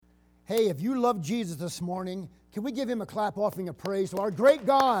Hey, if you love Jesus this morning, can we give him a clap offering of praise to our great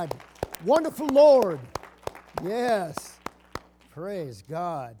God, wonderful Lord? Yes. Praise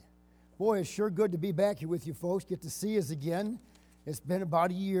God. Boy, it's sure good to be back here with you folks. Get to see us again. It's been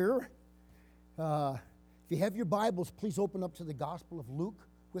about a year. If you have your Bibles, please open up to the Gospel of Luke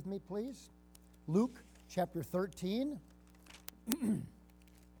with me, please. Luke chapter 13.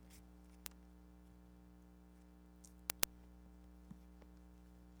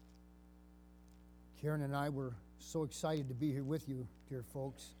 Karen and I were so excited to be here with you, dear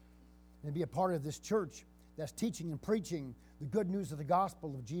folks, and be a part of this church that's teaching and preaching the good news of the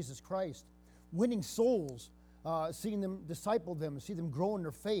gospel of Jesus Christ, winning souls, seeing them, disciple them, see them grow in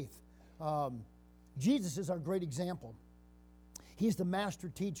their faith. Jesus is our great example. He's the master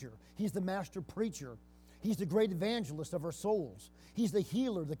teacher. He's the master preacher. He's the great evangelist of our souls. He's the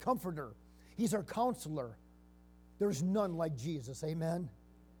healer, the comforter. He's our counselor. There's none like Jesus, amen?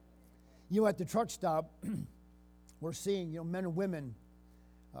 You know, at the truck stop, we're seeing, men and women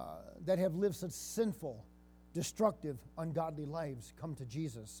that have lived such sinful, destructive, ungodly lives come to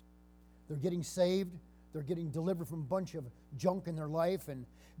Jesus. They're getting saved. They're getting delivered from a bunch of junk in their life and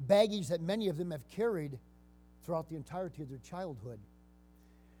baggage that many of them have carried throughout the entirety of their childhood.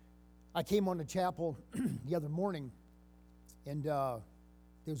 I came on the chapel the other morning, and there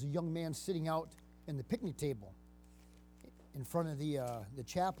was a young man sitting out in the picnic table in front of the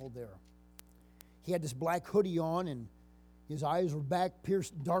chapel there. He had this black hoodie on, and his eyes were back,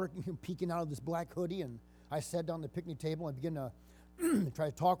 pierced dark, peeking out of this black hoodie. And I sat down at the picnic table. I began to try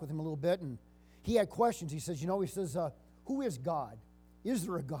to talk with him a little bit, and he had questions. He says, who is God? Is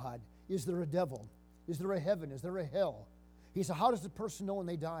there a God? Is there a devil? Is there a heaven? Is there a hell? He said, how does the person know when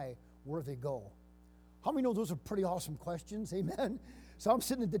they die where they go? How many know those are pretty awesome questions? Amen? So I'm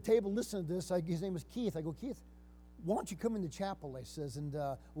sitting at the table listening to this. His name was Keith. I go, Keith, why don't you come in the chapel, I says, and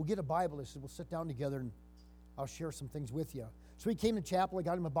we'll get a Bible. I said, we'll sit down together and I'll share some things with you. So he came to chapel. I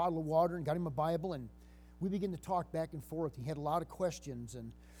got him a bottle of water and got him a Bible, and we began to talk back and forth. He had a lot of questions,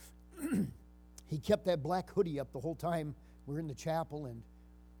 and he kept that black hoodie up the whole time we were in the chapel, and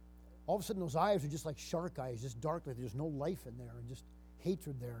all of a sudden those eyes are just like shark eyes, just dark, like there's no life in there and just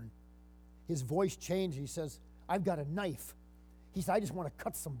hatred there. And his voice changed. He says, I've got a knife. He said, I just want to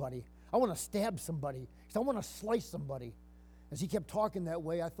cut somebody. I want to stab somebody. He said, I want to slice somebody. As he kept talking that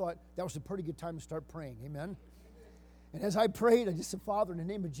way, I thought that was a pretty good time to start praying. Amen? And as I prayed, I just said, Father, in the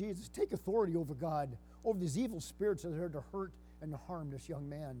name of Jesus, take authority over God, over these evil spirits that are there to hurt and to harm this young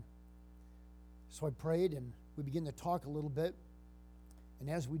man. So I prayed, and we began to talk a little bit. And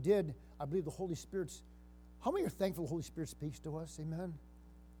as we did, I believe the Holy Spirit's, how many are thankful the Holy Spirit speaks to us? Amen?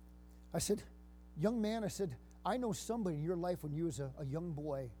 I said, young man, I said, I know somebody in your life when you was a young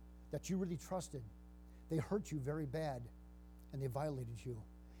boy that you really trusted. They hurt you very bad, and they violated you.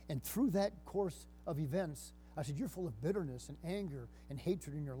 And through that course of events, I said, you're full of bitterness and anger and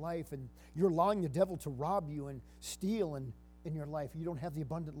hatred in your life, and you're allowing the devil to rob you and steal in your life. You don't have the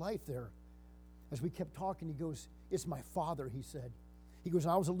abundant life there. As we kept talking, he goes, it's my father, he said. He goes,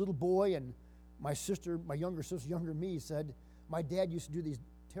 I was a little boy, and my younger sister, younger than me, said, my dad used to do these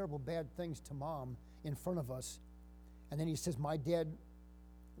terrible bad things to mom in front of us. And then he says, my dad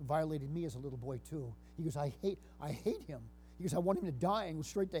violated me as a little boy too. He goes, I hate him. He goes, I want him to die and go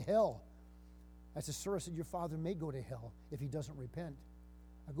straight to hell. I said, sir, I said, your father may go to hell if he doesn't repent.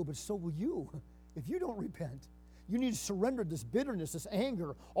 I go, but so will you if you don't repent. You need to surrender this bitterness, this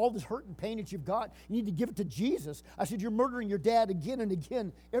anger, all this hurt and pain that you've got. You need to give it to Jesus. I said, you're murdering your dad again and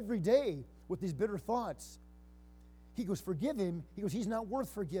again every day with these bitter thoughts. He goes, forgive him. He goes, he's not worth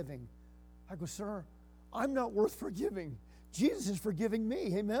forgiving. I go, sir, I'm not worth forgiving. Jesus is forgiving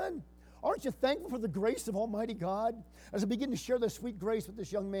me. Amen? Aren't you thankful for the grace of Almighty God? As I begin to share this sweet grace with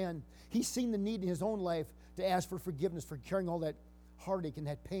this young man, he's seen the need in his own life to ask for forgiveness for carrying all that heartache and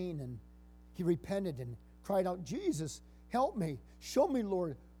that pain, and he repented and cried out, Jesus, help me. Show me,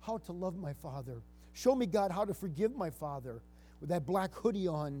 Lord, how to love my father. Show me, God, how to forgive my father. With that black hoodie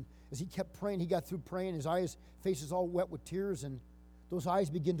on, as he kept praying, he got through praying, his faces all wet with tears, and those eyes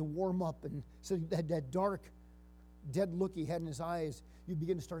began to warm up, and so that dark, dead look he had in his eyes, you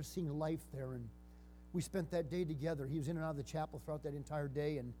begin to start seeing life there. And we spent that day together. He was in and out of the chapel throughout that entire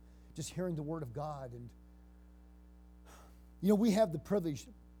day and just hearing the Word of God. And we have the privilege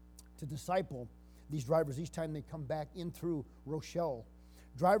to disciple these drivers each time they come back in through Rochelle.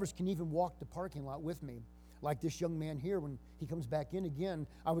 Drivers can even walk the parking lot with me. Like this young man here, when he comes back in again,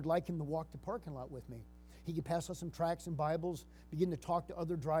 I would like him to walk the parking lot with me. He can pass us some tracts and Bibles, begin to talk to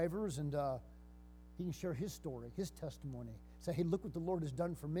other drivers, and he can share his story, his testimony. Say, hey, look what the Lord has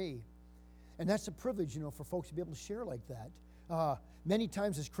done for me. And that's a privilege, for folks to be able to share like that. Many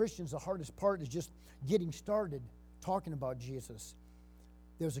times as Christians, the hardest part is just getting started talking about Jesus.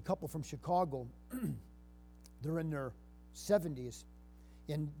 There's a couple from Chicago. They're in their 70s,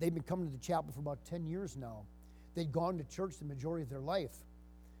 and they've been coming to the chapel for about 10 years now. They'd gone to church the majority of their life.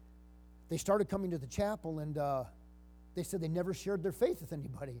 They started coming to the chapel, and they said they never shared their faith with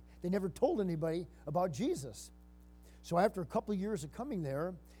anybody. They never told anybody about Jesus. So after a couple of years of coming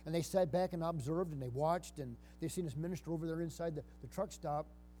there, and they sat back and observed, and they watched, and they seen this minister over there inside the truck stop.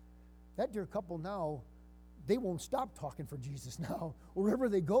 That dear couple now, they won't stop talking for Jesus now. Wherever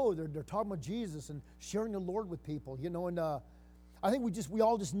they go, they're talking about Jesus and sharing the Lord with people, you know. And I think we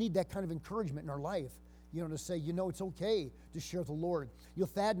all just need that kind of encouragement in our life, you know, to say, you know, it's okay to share the Lord. You know,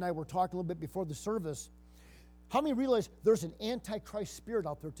 Thad and I were talking a little bit before the service. How many realize there's an antichrist spirit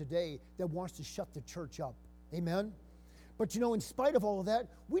out there today that wants to shut the church up? Amen? But, you know, in spite of all of that,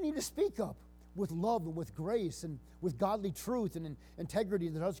 we need to speak up with love and with grace and with godly truth and integrity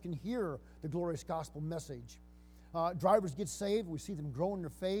that others can hear the glorious gospel message. Drivers get saved. We see them grow in their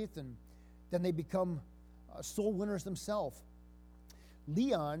faith, and then they become soul winners themselves.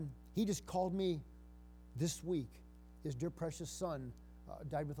 Leon, he just called me this week. His dear precious son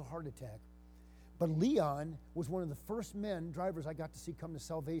died with a heart attack. But Leon was one of the first drivers I got to see come to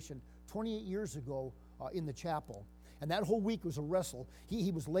salvation 28 years ago in the chapel. And that whole week was a wrestle.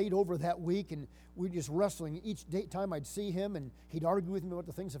 He was laid over that week, and we were just wrestling. Each time I'd see him, and he'd argue with me about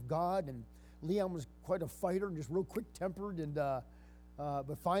the things of God. And Leon was quite a fighter and just real quick-tempered. And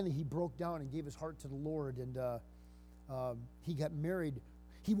but finally, he broke down and gave his heart to the Lord. And he got married.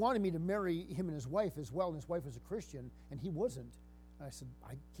 He wanted me to marry him and his wife as well, and his wife was a Christian, and he wasn't. And I said,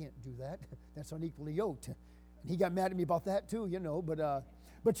 I can't do that. That's unequally yoked. And he got mad at me about that too, you know.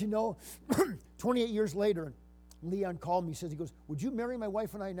 But you know, 28 years later, Leon called me. He goes, would you marry my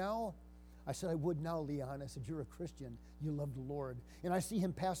wife and I now? I said, I would now, Leon. I said, you're a Christian. You love the Lord. And I see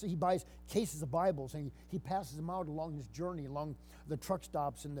him he buys cases of Bibles, and he passes them out along his journey, along the truck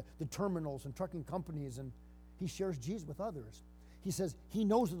stops and the terminals and trucking companies, and he shares Jesus with others. He says he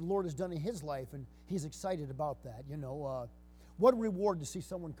knows what the Lord has done in his life, and he's excited about that. You know, what a reward to see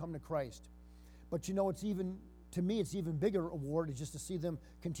someone come to Christ. But you know, to me, it's even bigger reward is just to see them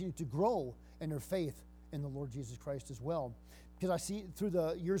continue to grow in their faith in the Lord Jesus Christ as well. Because I see through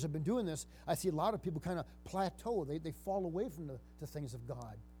the years I've been doing this, I see a lot of people kind of plateau. They fall away from the things of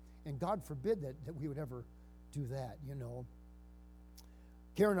God. And God forbid that we would ever do that, you know.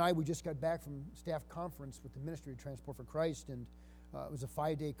 Karen and I, we just got back from staff conference with the Ministry of Transport for Christ, and it was a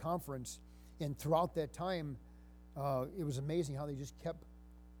 5-day conference. And throughout that time, it was amazing how they just kept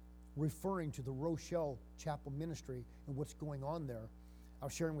referring to the Rochelle Chapel Ministry and what's going on there. I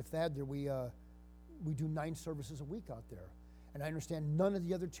was sharing with Thad there, we do 9 services a week out there. And I understand none of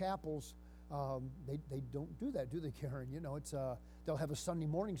the other chapels, they don't do that, do they, Karen? You know, it's they'll have a Sunday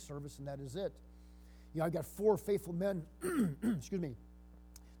morning service, and that is it. You know, I've got 4 faithful men, excuse me,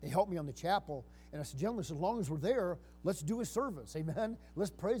 they helped me on the chapel. And I said, gentlemen, as long as we're there, let's do a service, amen?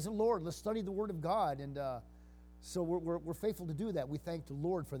 Let's praise the Lord. Let's study the Word of God. And so we're faithful to do that. We thank the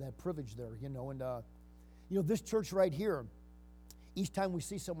Lord for that privilege there, you know. And, you know, this church right here, each time we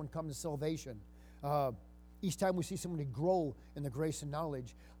see someone come to salvation, each time we see somebody grow in the grace and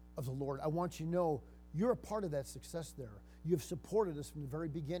knowledge of the Lord, I want you to know you're a part of that success there. You have supported us from the very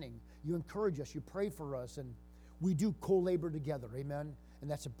beginning. You encourage us. You pray for us. And we do co-labor together. Amen? And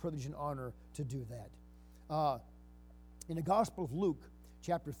that's a privilege and honor to do that. In the Gospel of Luke,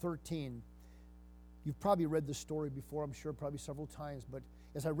 chapter 13, you've probably read this story before, I'm sure, probably several times. But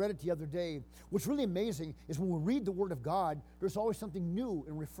as I read it the other day, what's really amazing is when we read the Word of God, there's always something new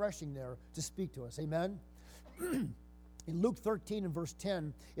and refreshing there to speak to us. Amen? In Luke 13 and verse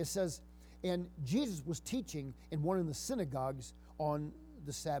 10, it says, and Jesus was teaching in one of the synagogues on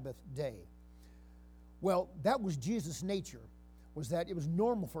the Sabbath day. Well, that was Jesus' nature, was that it was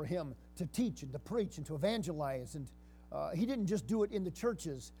normal for him to teach and to preach and to evangelize. And he didn't just do it in the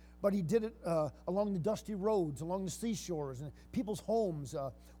churches, but he did it along the dusty roads, along the seashores, and people's homes.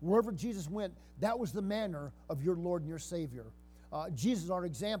 Wherever Jesus went, that was the manner of your Lord and your Savior. Jesus is our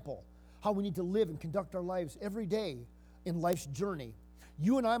example, how we need to live and conduct our lives every day in life's journey.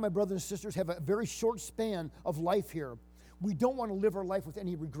 You and I, my brothers and sisters, have a very short span of life here. We don't want to live our life with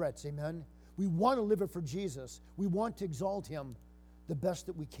any regrets, amen? We want to live it for Jesus. We want to exalt Him the best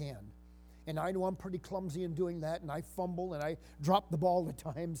that we can. And I know I'm pretty clumsy in doing that, and I fumble, and I drop the ball at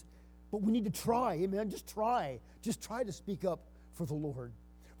times. But we need to try, amen? Just try. Just try to speak up for the Lord.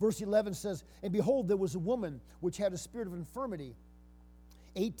 Verse 11 says, and behold, there was a woman which had a spirit of infirmity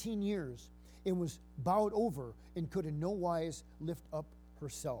 18 years, and was bowed over, and could in no wise lift up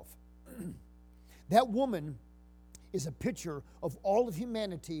herself. That woman is a picture of all of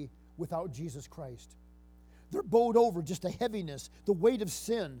humanity without Jesus Christ. They're bowed over just the heaviness, the weight of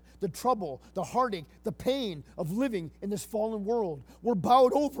sin, the trouble, the heartache, the pain of living in this fallen world. We're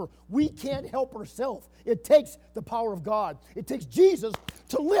bowed over. We can't help ourselves. It takes the power of God. It takes Jesus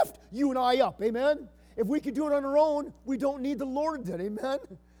to lift you and I up. Amen? If we could do it on our own, we don't need the Lord then. Amen?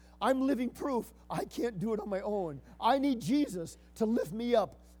 I'm living proof I can't do it on my own. I need Jesus to lift me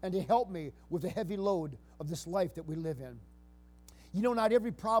up and to help me with the heavy load of this life that we live in. You know, not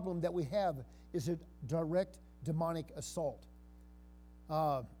every problem that we have is a direct demonic assault.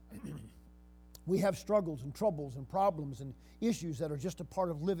 We have struggles and troubles and problems and issues that are just a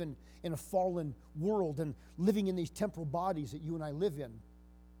part of living in a fallen world and living in these temporal bodies that you and I live in.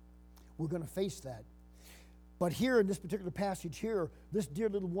 We're going to face that. But here in this particular passage here, this dear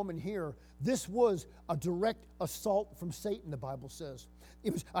little woman here, this was a direct assault from Satan, the Bible says.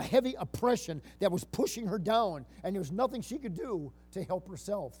 It was a heavy oppression that was pushing her down, and there was nothing she could do to help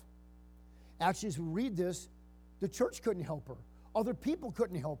herself. Actually, as we read this, the church couldn't help her. Other people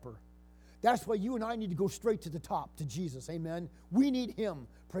couldn't help her. That's why you and I need to go straight to the top, to Jesus. Amen? We need Him,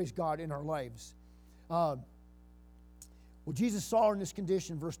 praise God, in our lives. Well, Jesus saw her in this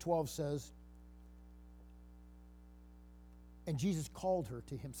condition, verse 12 says, and Jesus called her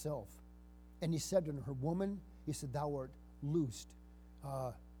to Himself. And He said to her, woman, He said, thou art loosed.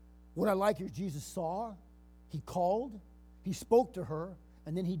 What I like is Jesus saw, He called, He spoke to her,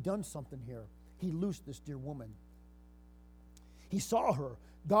 and then He done something here. He loosed this dear woman. He saw her.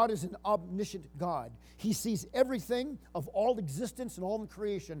 God is an omniscient God. He sees everything of all existence and all in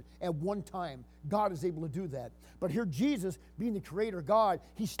creation at one time. God is able to do that. But here Jesus, being the creator God,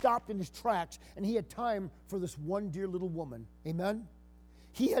 He stopped in His tracks and He had time for this one dear little woman. Amen?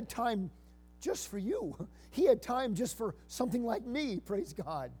 He had time just for you. He had time just for something like me, praise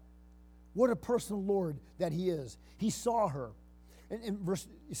God. What a personal Lord that He is. He saw her. And in verse,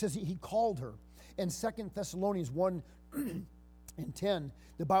 it says He called her. And 2 Thessalonians 1 and 10,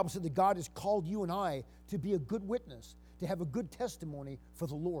 the Bible said that God has called you and I to be a good witness, to have a good testimony for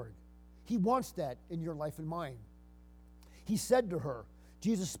the Lord. He wants that in your life and mine. He said to her,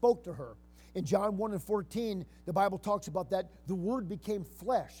 Jesus spoke to her. In John 1 and 14, the Bible talks about that the Word became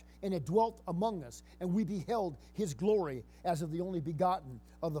flesh and it dwelt among us, and we beheld His glory as of the only begotten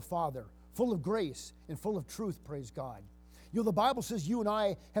of the Father, full of grace and full of truth, praise God. You know, the Bible says you and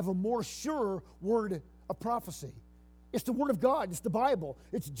I have a more sure word of prophecy. It's the Word of God. It's the Bible.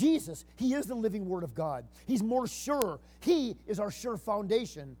 It's Jesus. He is the living Word of God. He's more sure. He is our sure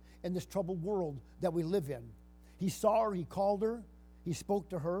foundation in this troubled world that we live in. He saw her. He called her. He spoke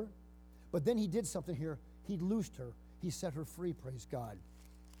to her. But then He did something here. He loosed her. He set her free, praise God.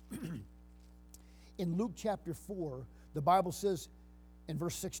 In Luke chapter 4, the Bible says in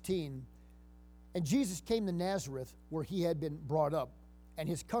verse 16, and Jesus came to Nazareth where He had been brought up, and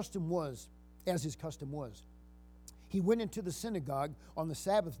His custom was, as His custom was, He went into the synagogue on the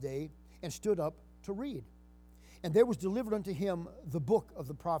Sabbath day and stood up to read. And there was delivered unto Him the book of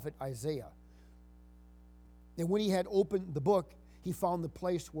the prophet Isaiah. And when He had opened the book, He found the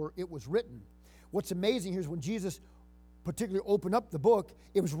place where it was written. What's amazing here is when Jesus particularly opened up the book,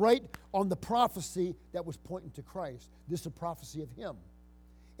 it was right on the prophecy that was pointing to Christ. This is a prophecy of Him.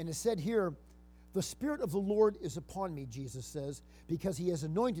 And it said here, the Spirit of the Lord is upon me, Jesus says, because He has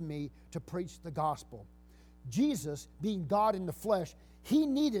anointed me to preach the gospel. Jesus, being God in the flesh, He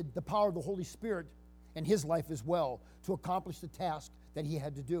needed the power of the Holy Spirit in His life as well to accomplish the task that He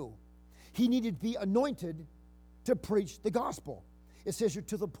had to do. He needed to be anointed to preach the gospel. It says here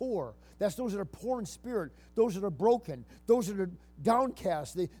to the poor. That's those that are poor in spirit, those that are broken, those that are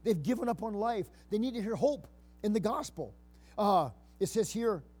downcast. They've given up on life. They need to hear hope in the gospel. It says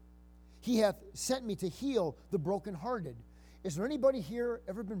here, He hath sent me to heal the brokenhearted. Is there anybody here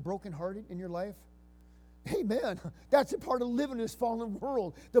ever been brokenhearted in your life? Amen. That's a part of living in this fallen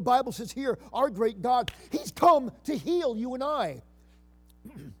world. The Bible says here, our great God, He's come to heal you and I,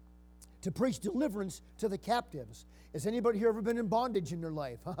 to preach deliverance to the captives. Has anybody here ever been in bondage in their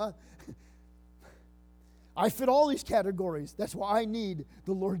life? I fit all these categories. That's why I need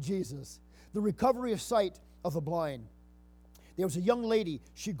the Lord Jesus. The recovery of sight of the blind. There was a young lady.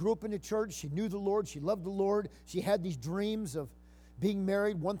 She grew up in the church. She knew the Lord. She loved the Lord. She had these dreams of being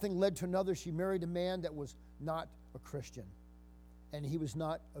married. One thing led to another. She married a man that was not a Christian. And he was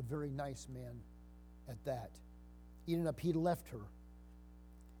not a very nice man at that. He ended up, he left her.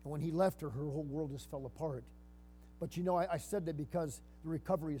 And when he left her, her whole world just fell apart. But you know, I said that because the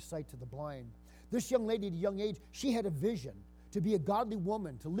recovery of sight to the blind. This young lady at a young age, she had a vision to be a godly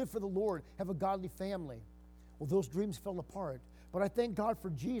woman, to live for the Lord, have a godly family. Well, those dreams fell apart. But I thank God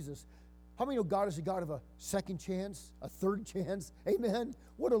for Jesus. How many know God is a God of a second chance, a third chance? Amen.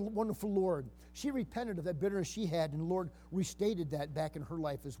 What a wonderful Lord. She repented of that bitterness she had, and the Lord restated that back in her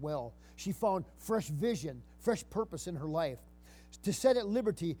life as well. She found fresh vision, fresh purpose in her life to set at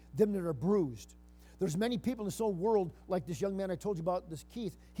liberty them that are bruised. There's many people in this old world, like this young man I told you about, this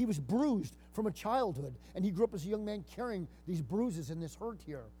Keith. He was bruised from a childhood, and he grew up as a young man carrying these bruises and this hurt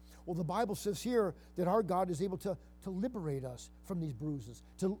here. Well, the Bible says here that our God is able to liberate us from these bruises,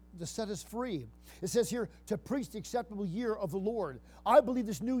 to set us free. It says here, to preach the acceptable year of the Lord. I believe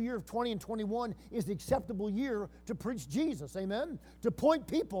this new year of 20 and 21 is the acceptable year to preach Jesus, amen? To point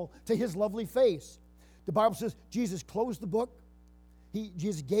people to his lovely face. The Bible says Jesus closed the book.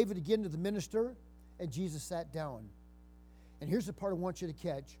 Jesus gave it again to the minister, and Jesus sat down. And here's the part I want you to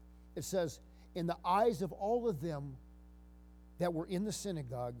catch. It says, in the eyes of all of them that were in the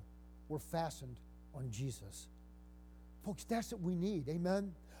synagogue were fastened on Jesus. Folks, that's what we need,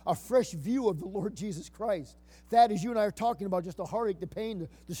 amen? A fresh view of the Lord Jesus Christ. That, as you and I are talking about, just the heartache, the pain,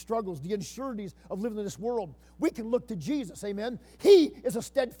 the struggles, the unsureties of living in this world, we can look to Jesus, amen? He is a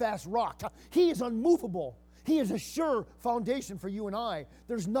steadfast rock. He is unmovable. He is a sure foundation for you and I.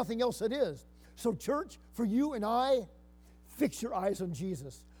 There's nothing else that is. So, church, for you and I, fix your eyes on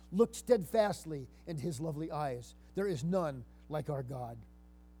Jesus. Look steadfastly into his lovely eyes. There is none like our God.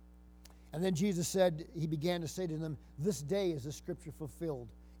 And then Jesus said, he began to say to them, this day is the scripture fulfilled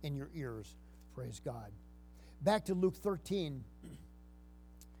in your ears. Praise God. Back to Luke 13,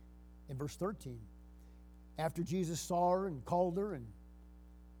 in verse 13. After Jesus saw her and called her and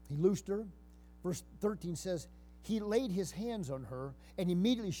he loosed her, verse 13 says, he laid his hands on her, and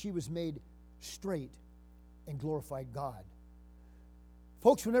immediately she was made straight and glorified God.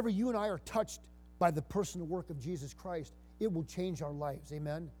 Folks, whenever you and I are touched by the personal work of Jesus Christ, it will change our lives,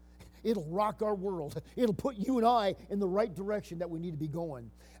 amen? It'll rock our world. It'll put you and I in the right direction that we need to be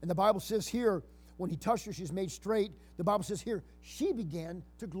going. And the Bible says here, when he touched her, she's made straight. The Bible says here, she began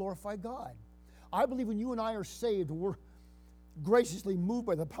to glorify God. I believe when you and I are saved, we're graciously moved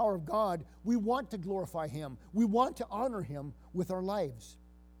by the power of God, we want to glorify him. We want to honor him with our lives.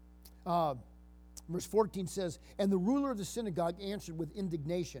 Verse 14 says, and the ruler of the synagogue answered with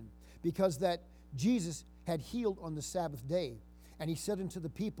indignation, because that Jesus had healed on the Sabbath day. And he said unto the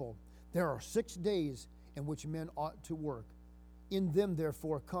people, there are 6 days in which men ought to work. In them,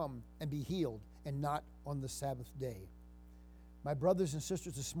 therefore, come and be healed, and not on the Sabbath day. My brothers and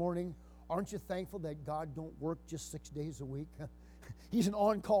sisters, this morning, aren't you thankful that God don't work just 6 days a week? He's an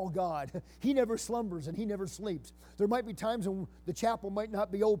on-call God. He never slumbers and he never sleeps. There might be times when the chapel might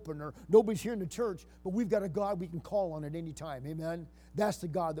not be open or nobody's here in the church, but we've got a God we can call on at any time. Amen? That's the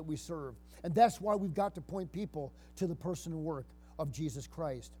God that we serve. And that's why we've got to point people to the person and work of Jesus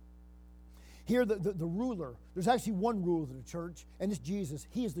Christ. Here, the ruler, there's actually one ruler of the church, and it's Jesus.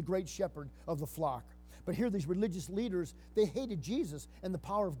 He is the great shepherd of the flock. But here, these religious leaders, they hated Jesus and the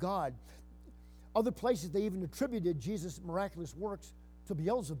power of God. Other places, they even attributed Jesus' miraculous works to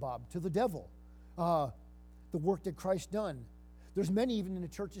Beelzebub, to the devil, the work that Christ done. There's many even in the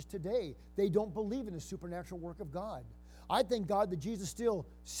churches today, they don't believe in the supernatural work of God. I thank God that Jesus still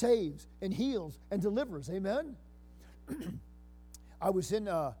saves and heals and delivers. Amen? I was in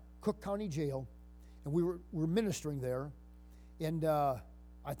Cook County Jail, and we were ministering there, and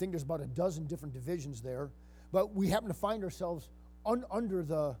I think there's about a dozen different divisions there, but we happened to find ourselves under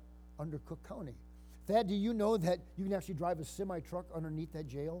Cook County. Thad, do you know that you can actually drive a semi-truck underneath that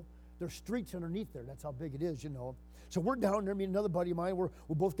jail? There's streets underneath there. That's how big it is, you know. So we're down there, me and another buddy of mine,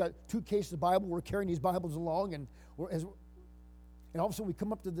 we both got 2 cases of Bible. We're carrying these Bibles along, and all of a sudden we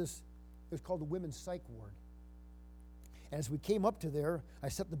come up to this, it was called the Women's Psych Ward. And as we came up to there, I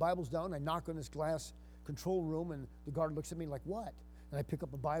set the Bibles down, I knock on this glass control room, and the guard looks at me like, what? And I pick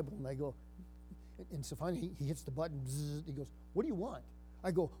up a Bible, and I go, and so finally he hits the button, bzzz, he goes, what do you want? I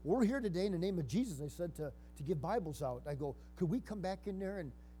go, we're here today in the name of Jesus, I said, to give Bibles out. I go, could we come back in there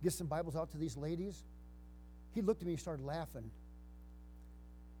and get some Bibles out to these ladies? He looked at me and started laughing.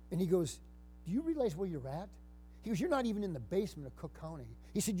 And he goes, do you realize where you're at? He goes, you're not even in the basement of Cook County.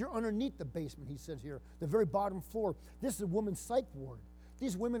 He said, you're underneath the basement, he said here, the very bottom floor. This is a woman's psych ward.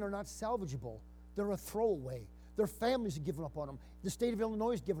 These women are not salvageable. They're a throwaway. Their families have given up on them. The state of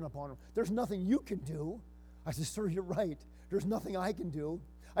Illinois has given up on them. There's nothing you can do. I said, sir, you're right. There's nothing I can do.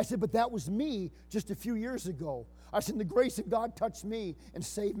 I said, but that was me just a few years ago. I said, the grace of God touched me and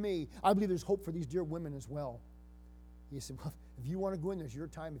saved me. I believe there's hope for these dear women as well. He said, well, if you want to go in, there's your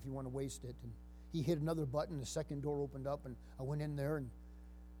time if you want to waste it. And he hit another button, the second door opened up, and I went in there, and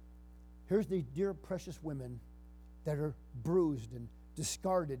here's these dear precious women that are bruised and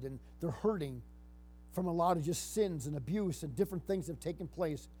discarded, and they're hurting from a lot of just sins and abuse and different things that have taken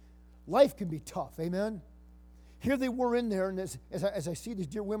place. life can be tough, amen? Here they were in there, and as I see these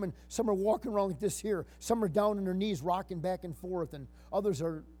dear women, some are walking around like this here. Some are down on their knees rocking back and forth, and others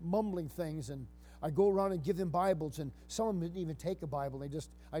are mumbling things. And I go around and give them Bibles, and some of them didn't even take a Bible.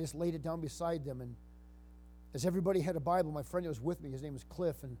 I just laid it down beside them. And as everybody had a Bible, my friend that was with me, his name was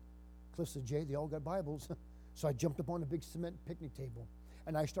Cliff, and Cliff said, Jay, they all got Bibles. So I jumped up on a big cement picnic table,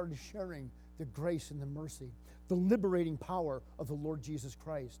 and I started sharing the grace and the mercy, the liberating power of the Lord Jesus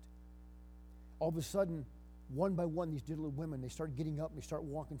Christ. All of a sudden, one by one, these dear little women, they start getting up and they start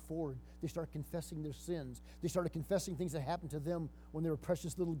walking forward. They start confessing their sins. They started confessing things that happened to them when they were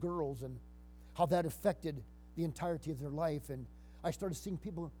precious little girls and how that affected the entirety of their life. And I started seeing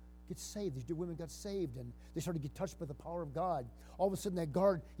people get saved. These dear women got saved, and they started to get touched by the power of God. All of a sudden, that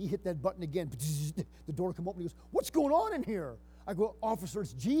guard, he hit that button again. The door come open. He goes, what's going on in here? I go, officer,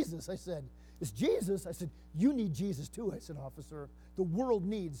 it's Jesus. I said, it's Jesus? I said, you need Jesus too. I said, officer, the world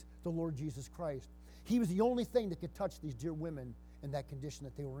needs the Lord Jesus Christ. He was the only thing that could touch these dear women in that condition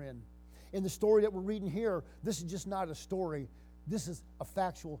that they were in. In the story that we're reading here, this is just not a story. This is a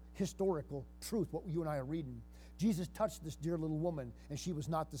factual, historical truth, what you and I are reading. Jesus touched this dear little woman, and she was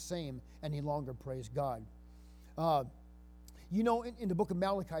not the same any longer, praise God. In the book of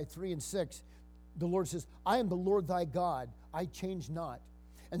Malachi 3 and 6, the Lord says, I am the Lord thy God, I change not.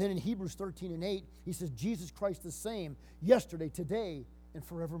 And then in Hebrews 13 and 8, he says, Jesus Christ the same, yesterday, today, and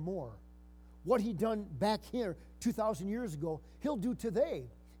forevermore. What he done back here 2,000 years ago, he'll do today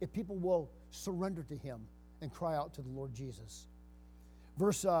if people will surrender to him and cry out to the Lord Jesus.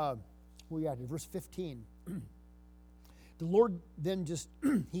 Verse 15. The Lord then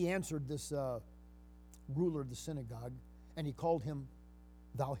he answered this ruler of the synagogue, and he called him,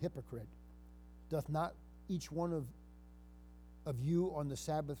 thou hypocrite. Doth not each one of you on the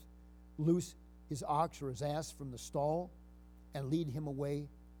Sabbath loose his ox or his ass from the stall and lead him away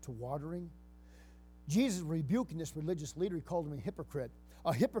to watering? Jesus rebuking this religious leader. He called him a hypocrite.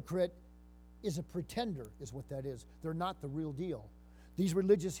 A hypocrite is a pretender, is what that is. They're not the real deal. These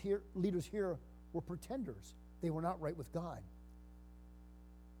religious leaders here were pretenders. They were not right with God.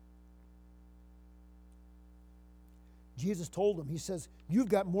 Jesus told them, he says, you've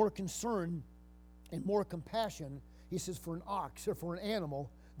got more concern and more compassion, he says, for an ox or for an animal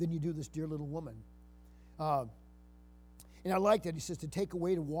than you do this dear little woman. And I like that. He says to take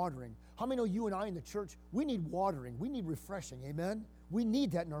away to watering. How many know you and I in the church, we need watering. We need refreshing. Amen? We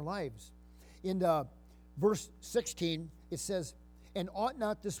need that in our lives. In verse 16, it says, and ought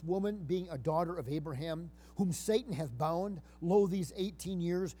not this woman, being a daughter of Abraham, whom Satan hath bound, lo, these 18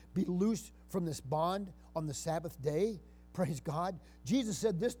 years, be loosed from this bond on the Sabbath day? Praise God. Jesus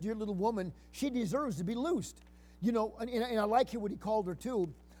said this dear little woman, she deserves to be loosed. And I like here what he called her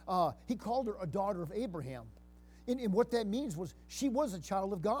too. He called her a daughter of Abraham. And what that means was she was a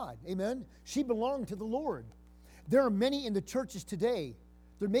child of God. Amen? She belonged to the Lord. There are many in the churches today.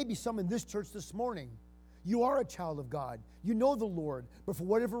 There may be some in this church this morning. You are a child of God. You know the Lord. But for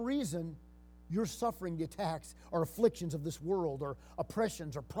whatever reason, you're suffering the attacks or afflictions of this world or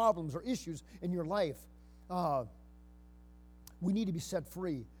oppressions or problems or issues in your life. We need to be set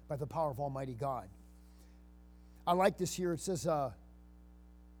free by the power of Almighty God. I like this here. It says,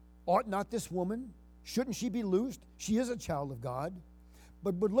 ought not this woman, shouldn't she be loosed? She is a child of God.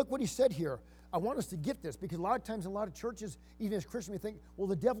 But look what he said here. I want us to get this because a lot of times in a lot of churches, even as Christians, we think, well,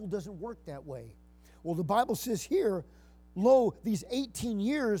 the devil doesn't work that way. Well, the Bible says here, lo, these 18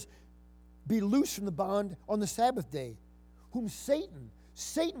 years be loosed from the bond on the Sabbath day, whom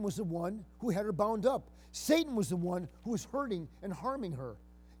Satan was the one who had her bound up. Satan was the one who was hurting and harming her.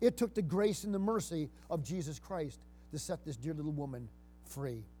 It took the grace and the mercy of Jesus Christ to set this dear little woman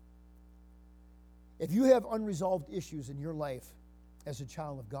free. If you have unresolved issues in your life as a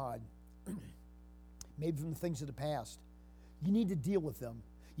child of God, maybe from the things of the past, you need to deal with them.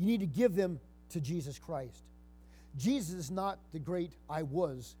 You need to give them to Jesus Christ. Jesus is not the great I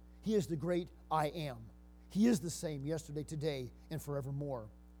was. He is the great I am. He is the same yesterday, today, and forevermore.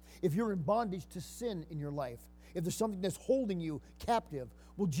 If you're in bondage to sin in your life, if there's something that's holding you captive,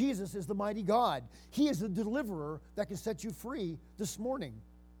 well, Jesus is the mighty God. He is the deliverer that can set you free this morning.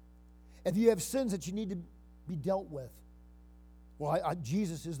 If you have sins that you need to be dealt with, well,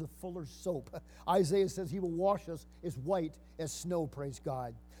 Jesus is the fuller's soap. Isaiah says he will wash us as white as snow, praise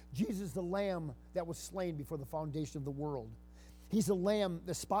God. Jesus is the lamb that was slain before the foundation of the world. He's the lamb,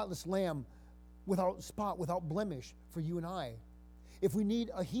 the spotless lamb, without spot, without blemish for you and I. If we need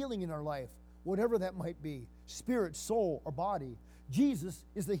a healing in our life, whatever that might be, spirit, soul, or body, Jesus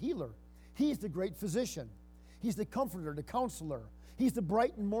is the healer. He's the great physician. He's the comforter, the counselor. He's the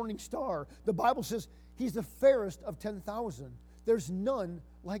bright and morning star. The Bible says he's the fairest of 10,000. There's none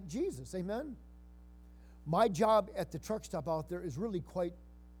like Jesus. Amen? My job at the truck stop out there is really quite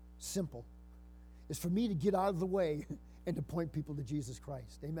simple. It's for me to get out of the way and to point people to Jesus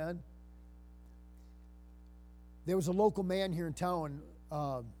Christ. Amen? There was a local man here in town,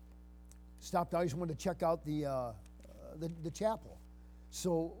 stopped out. He just wanted to check out the chapel.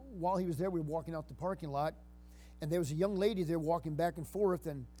 So while he was there, we were walking out the parking lot, and there was a young lady there walking back and forth,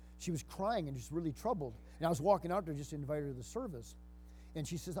 and she was crying and just really troubled. And I was walking out there just to invite her to the service. And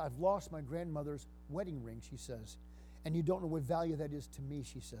she says, I've lost my grandmother's wedding ring, she says. And you don't know what value that is to me,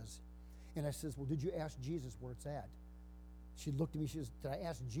 she says. And I says, well, did you ask Jesus where it's at? She looked at me, she says, did I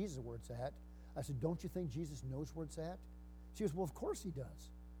ask Jesus where it's at? I said, don't you think Jesus knows where it's at? She goes, well, of course he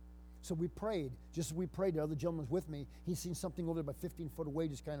does. So we prayed. Just as we prayed, the other gentleman was with me. He seen something over there about 15 foot away,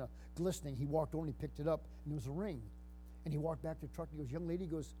 just kind of glistening. He walked over and he picked it up, and it was a ring. And he walked back to the truck, and he goes, young lady, he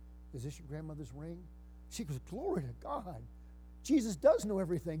goes, is this your grandmother's ring? She goes, glory to God. Jesus does know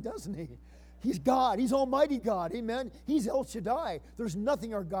everything, doesn't he? He's God. He's Almighty God. Amen. He's El Shaddai. There's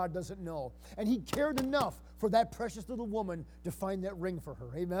nothing our God doesn't know. And he cared enough for that precious little woman to find that ring for her.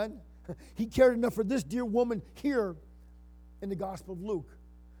 Amen. He cared enough for this dear woman here in the Gospel of Luke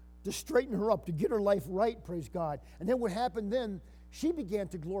to straighten her up, to get her life right, praise God. And then what happened then, she began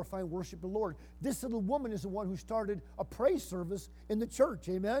to glorify and worship the Lord. This little woman is the one who started a praise service in the church,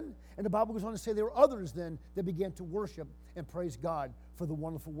 amen? And the Bible goes on to say there were others then that began to worship and praise God for the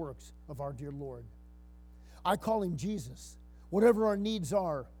wonderful works of our dear Lord. I call him Jesus. Whatever our needs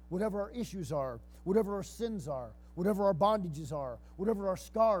are, whatever our issues are, whatever our sins are, whatever our bondages are, whatever our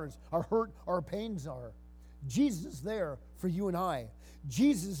scars, our hurt, our pains are, Jesus is there for you and I.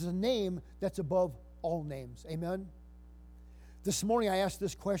 Jesus is a name that's above all names. Amen? This morning I asked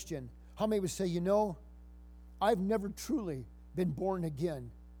this question. How many would say, you know, I've never truly been born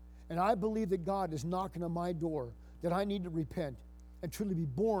again. And I believe that God is knocking on my door, that I need to repent and truly be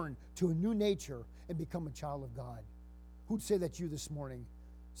born to a new nature and become a child of God. Who'd say that to you this morning?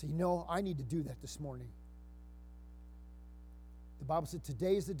 Say, you know, I need to do that this morning. The Bible said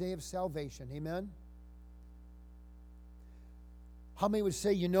today is the day of salvation. Amen? How many would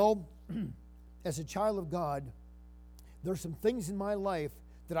say, you know, as a child of God, there's some things in my life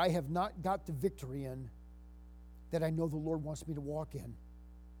that I have not got the victory in that I know the Lord wants me to walk in.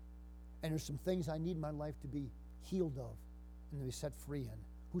 And there's some things I need my life to be healed of and to be set free in.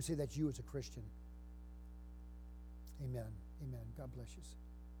 Who'd say that's you as a Christian? Amen. Amen. God bless you.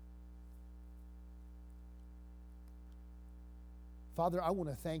 Father, I want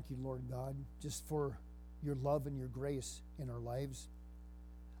to thank you, Lord God, just for your love and your grace in our lives.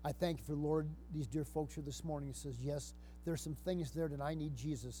 I thank you for, Lord, these dear folks here this morning who says, yes, there's some things there that I need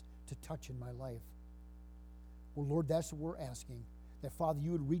Jesus to touch in my life. Well, Lord, that's what we're asking, that, Father,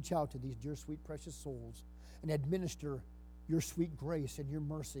 you would reach out to these dear, sweet, precious souls and administer your sweet grace and your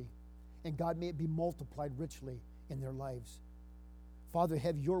mercy. And, God, may it be multiplied richly in their lives. Father,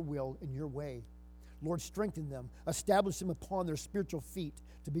 have your will and your way. Lord, strengthen them. Establish them upon their spiritual feet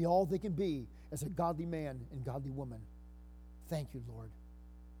to be all they can be as a godly man and godly woman. Thank you, Lord.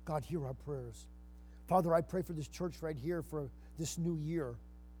 God, hear our prayers. Father, I pray for this church right here for this new year,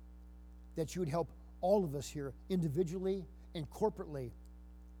 that you would help all of us here individually and corporately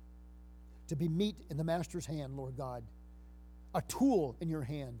to be meat in the Master's hand, Lord God, a tool in your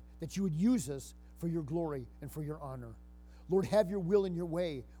hand, that you would use us for your glory and for your honor. Lord, have your will and your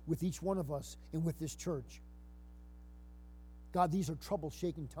way with each one of us and with this church. God, these are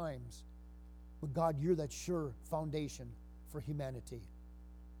trouble-shaking times, but God, you're that sure foundation for humanity.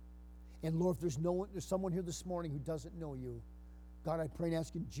 And Lord, if there's someone here this morning who doesn't know you, God, I pray and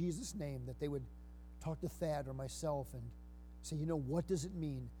ask in Jesus' name that they would talk to Thad or myself and say, you know, what does it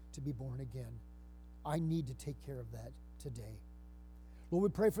mean to be born again? I need to take care of that today. Lord, we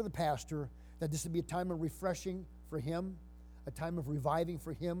pray for the pastor, that this would be a time of refreshing for him, a time of reviving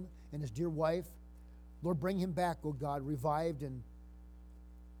for him and his dear wife. Lord, bring him back, oh God, revived and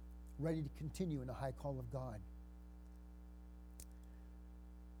ready to continue in the high call of God.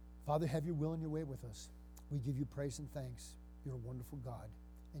 Father, have your will and your way with us. We give you praise and thanks. You're a wonderful God.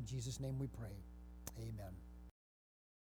 In Jesus' name we pray. Amen.